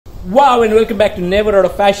Wow, and welcome back to Never Out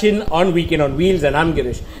of Fashion on Weekend on Wheels, and I'm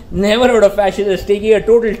Girish. Never Out of Fashion is taking a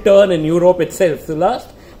total turn in Europe itself. So last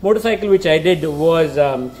motorcycle which I did was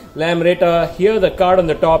Lambretta. Here the card on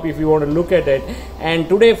the top if you want to look at it. And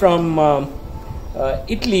today from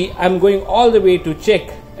Italy, I'm going all the way to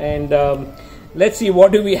Czech, and let's see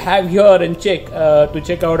what do we have here in Czech to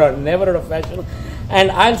check out our Never Out of Fashion.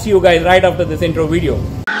 And I'll see you guys right after this intro video.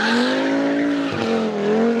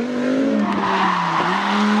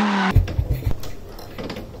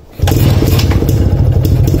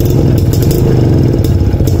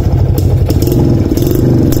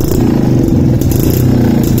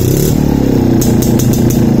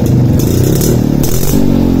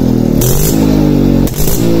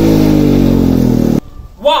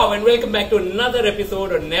 Wow, and welcome back to another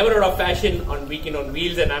episode of Never Out of Fashion on Weekend on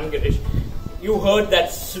Wheels, and I'm Girish. You heard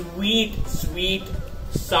that sweet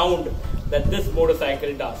sound that this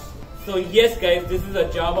motorcycle does. So yes guys, this is a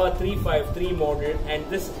Jawa 353 model, and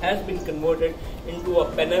this has been converted into a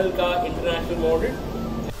Penelka international model.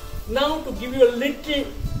 Now to give you a little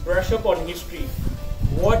brush up on history,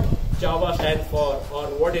 what Jawa stands for, or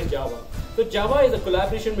what is Jawa. So Jawa is a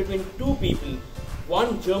collaboration between two people.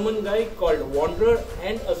 One German guy called Wanderer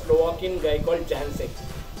and a Slovakian guy called Jansek.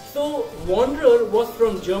 So Wanderer was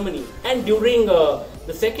from Germany, and during the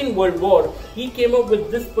Second World War he came up with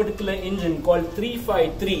this particular engine called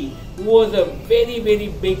 353, who was a very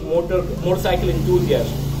big motorcycle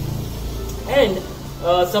enthusiast, and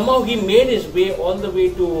somehow he made his way all the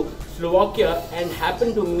way to Slovakia and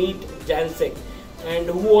happened to meet Jansek, and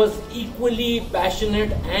who was equally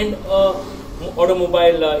passionate and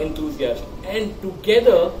automobile enthusiast, and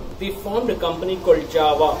together they formed a company called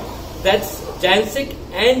Jawa. That's Jansek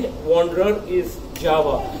and Wanderer is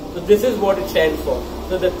Jawa. So this is what it stands for.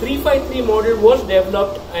 So the 353 model was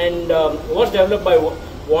developed and was developed by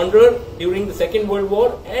Wanderer during the Second World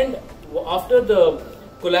War, and after the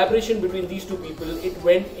collaboration between these two people, it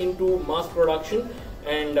went into mass production,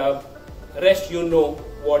 and rest you know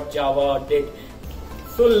what Jawa did.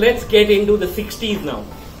 So let's get into the 60s now.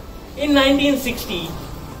 In 1960,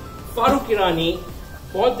 Farooq Irani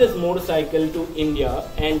bought this motorcycle to India,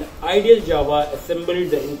 and Ideal Jawa assembled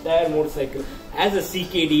the entire motorcycle as a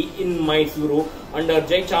CKD in Mysuru under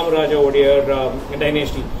Jai Chamaraja Odear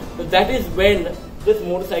dynasty. So that is when this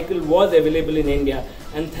motorcycle was available in India,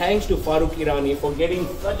 and thanks to Farooq Irani for getting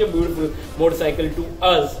such a beautiful motorcycle to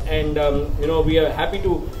us, and we are happy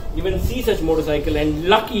to even see such motorcycle and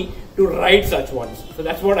lucky to ride such ones. So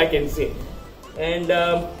that's what I can say. And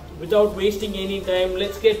without wasting any time,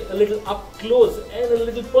 let's get a little up close and a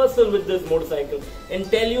little personal with this motorcycle and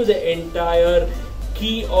tell you the entire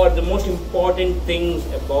key or the most important things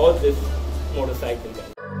about this motorcycle.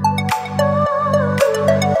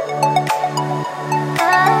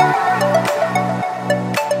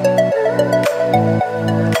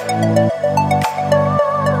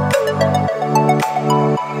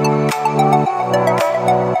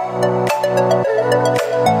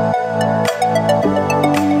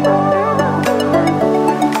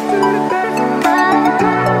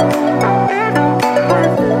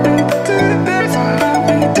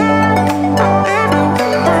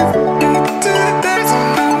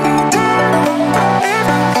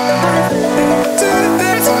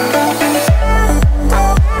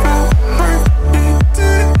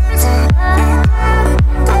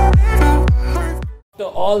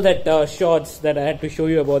 All that shots that I had to show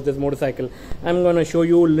you about this motorcycle, I'm going to show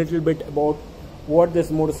you a little bit about what this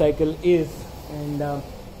motorcycle is, and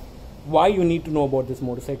why you need to know about this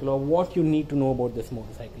motorcycle, or what you need to know about this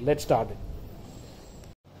motorcycle. Let's start it.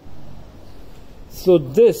 So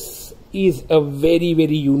this is a very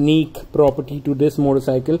unique property to this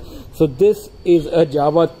motorcycle. So this is a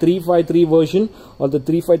Jawa 353 version, or the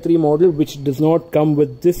 353 model, which does not come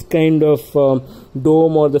with this kind of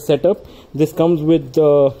dome or the setup. This comes with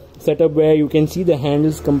the setup where you can see the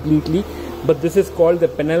handles completely, but this is called the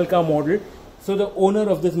Penelka model. So the owner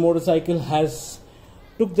of this motorcycle has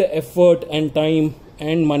took the effort and time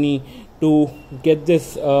and money to get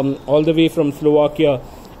this all the way from Slovakia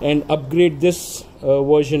and upgrade this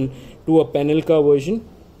version to a Penelka version.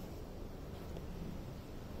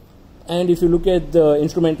 And if you look at the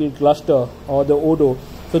instrumental cluster or the Odo,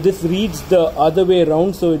 so this reads the other way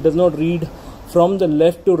around, so it does not read from the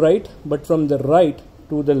left to right, but from the right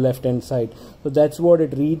to the left hand side. So that's what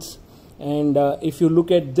it reads. And if you look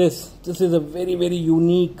at this is a very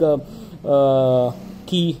unique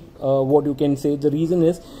key, what you can say. The reason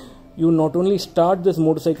is, you not only start this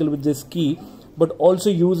motorcycle with this key, but also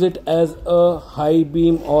use it as a high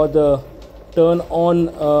beam or the turn on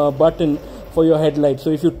button for your headlight. So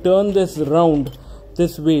if you turn this round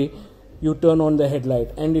this way, you turn on the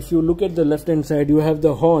headlight. And if you look at the left hand side, you have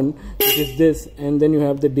the horn, which is this, and then you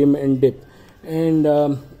have the dim and dip. And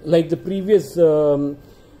like the previous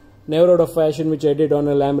Never Out of Fashion which I did on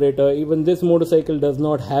a Lambretta, even this motorcycle does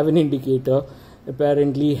not have an indicator.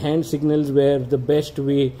 Apparently hand signals were the best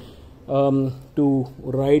way to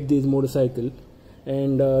ride these motorcycles.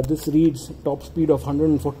 And this reads top speed of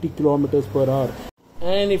 140 kilometers per hour.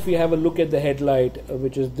 And if we have a look at the headlight,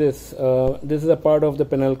 which is this is a part of the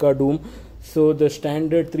Penelka Doom. So the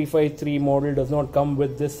standard 353 model does not come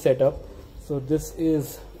with this setup. So this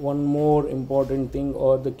is one more important thing,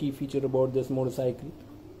 or the key feature about this motorcycle.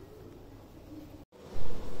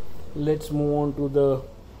 Let's move on to the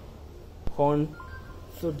horn.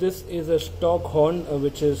 So this is a stock horn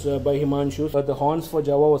which is by Himanshu. The horns for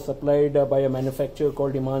Jawa was supplied by a manufacturer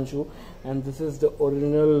called Himanshu, and this is the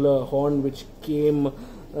original horn which came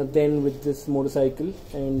then with this motorcycle,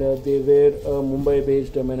 and they were a Mumbai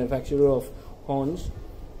based manufacturer of horns.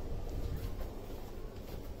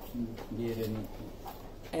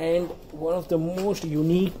 And one of the most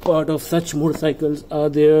unique part of such motorcycles are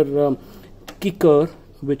their kicker,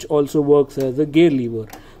 which also works as a gear lever.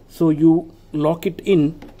 So you lock it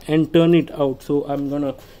in and turn it out. So I'm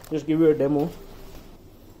gonna just give you a demo.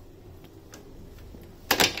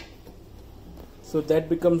 So that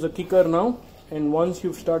becomes a kicker now, and once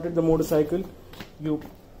you've started the motorcycle, you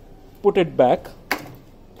put it back,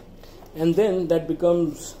 and then that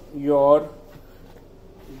becomes your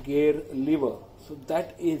gear lever. So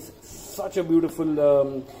that is such a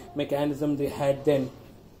beautiful mechanism they had then.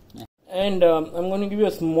 And I'm going to give you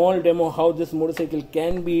a small demo how this motorcycle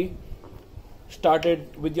can be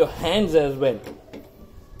started with your hands as well.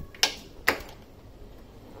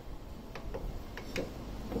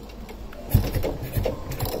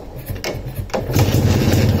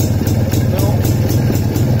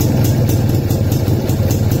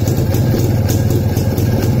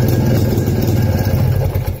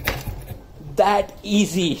 That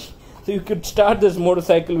easy. So you could start this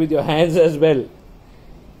motorcycle with your hands as well.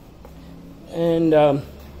 And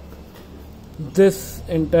this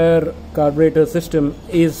entire carburetor system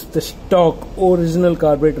is the stock original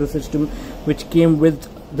carburetor system which came with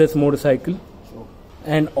this motorcycle.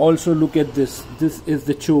 And also look at this is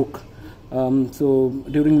the choke. So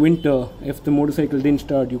during winter, if the motorcycle didn't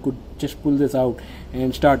start, you could just pull this out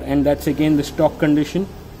and start, and that's again the stock condition.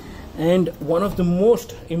 And one of the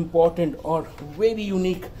most important or very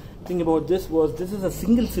unique thing about this was this is a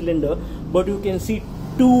single cylinder, but you can see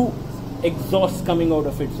two exhausts coming out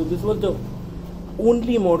of it. So this was the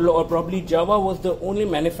only model, or probably Jawa was the only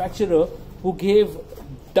manufacturer who gave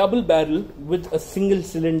double barrel with a single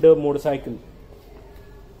cylinder motorcycle.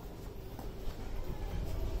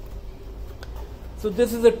 So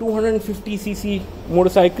this is a 250cc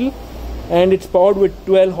motorcycle, and it's powered with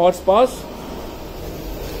 12 horsepower.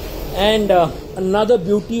 And another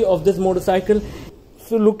beauty of this motorcycle,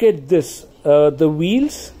 so look at this, the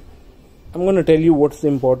wheels. I'm going to tell you what's the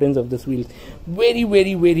importance of this wheel. Very,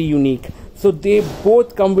 very, very unique. So they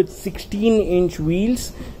both come with 16-inch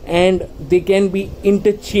wheels, and they can be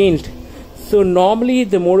interchanged. So normally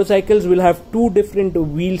the motorcycles will have two different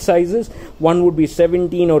wheel sizes. One would be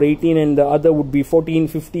 17 or 18 and the other would be 14,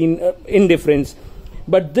 15 in difference.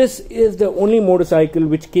 But this is the only motorcycle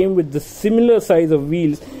which came with the similar size of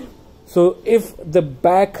wheels. So if the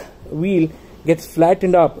back wheel gets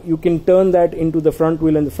flattened up, you can turn that into the front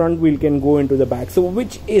wheel, and the front wheel can go into the back. So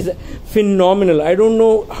which is phenomenal. I don't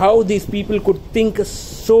know how these people could think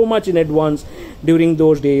so much in advance during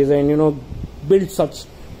those days and, you know, build such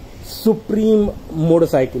supreme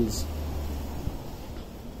motorcycles.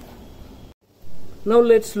 Now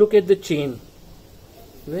let's look at the chain.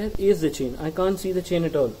 Where is the chain? I can't see the chain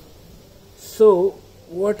at all. So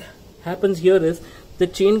what happens here is the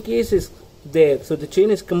chain case is there, so the chain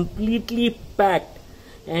is completely packed,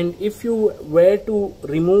 and if you were to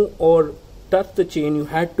remove or touch the chain, you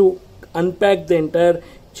had to unpack the entire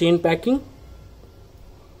chain packing.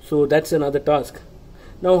 So that's another task.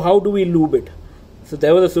 Now how do we lube it? So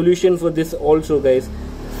there was a solution for this also, guys.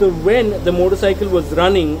 So when the motorcycle was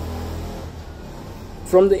running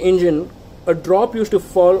from the engine, a drop used to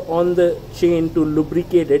fall on the chain to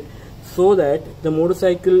lubricate it, so that the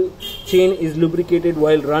motorcycle chain is lubricated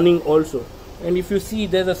while running also. And if you see,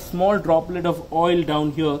 there's a small droplet of oil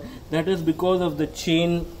down here. That is because of the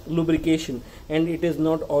chain lubrication, and it is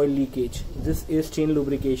not oil leakage. This is chain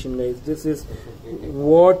lubrication, guys. This is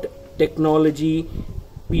what technology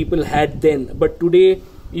people had then. But today,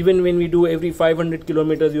 even when we do every 500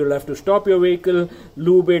 kilometers, you'll have to stop your vehicle,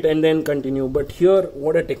 lube it, and then continue. But here,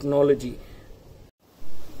 what a technology.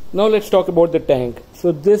 Now let's talk about the tank.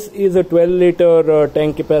 So this is a 12 liter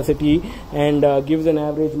tank capacity and gives an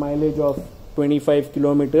average mileage of 25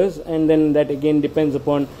 kilometers, and then that again depends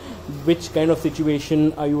upon which kind of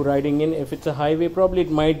situation are you riding in. If it's a highway, probably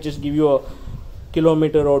it might just give you a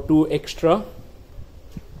kilometer or two extra.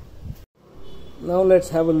 Now let's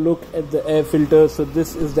have a look at the air filter. So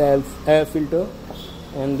this is the air filter,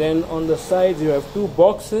 and then on the sides you have two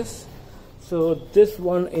boxes. So this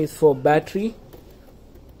one is for battery,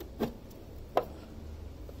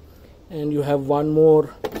 and you have one more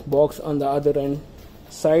box on the other end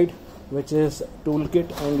side, which is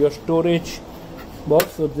toolkit and your storage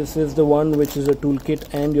box. So this is the one which is a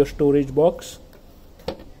toolkit and your storage box.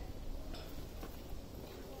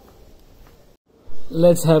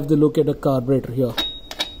 Let's have the look at a carburetor here.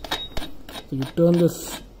 So you turn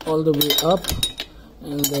this all the way up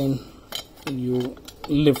and then you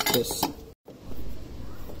lift this,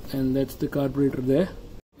 and that's the carburetor there.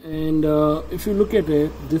 And if you look at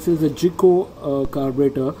it, this is a Jiko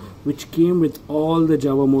carburetor which came with all the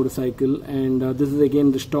Jawa motorcycle, and this is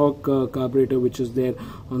again the stock carburetor which is there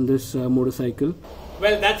on this motorcycle.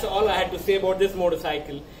 Well, that's all I had to say about this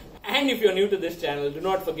motorcycle. And if you're new to this channel, do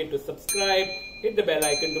not forget to subscribe, hit the bell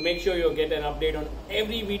icon to make sure you get an update on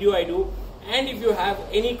every video I do. And if you have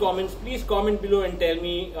any comments, please comment below and tell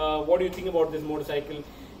me what do you think about this motorcycle.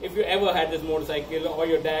 If you ever had this motorcycle, or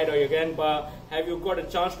your dad or your grandpa, have you got a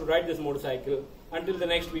chance to ride this motorcycle? Until the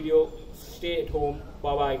next video, stay at home.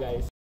 Bye bye guys.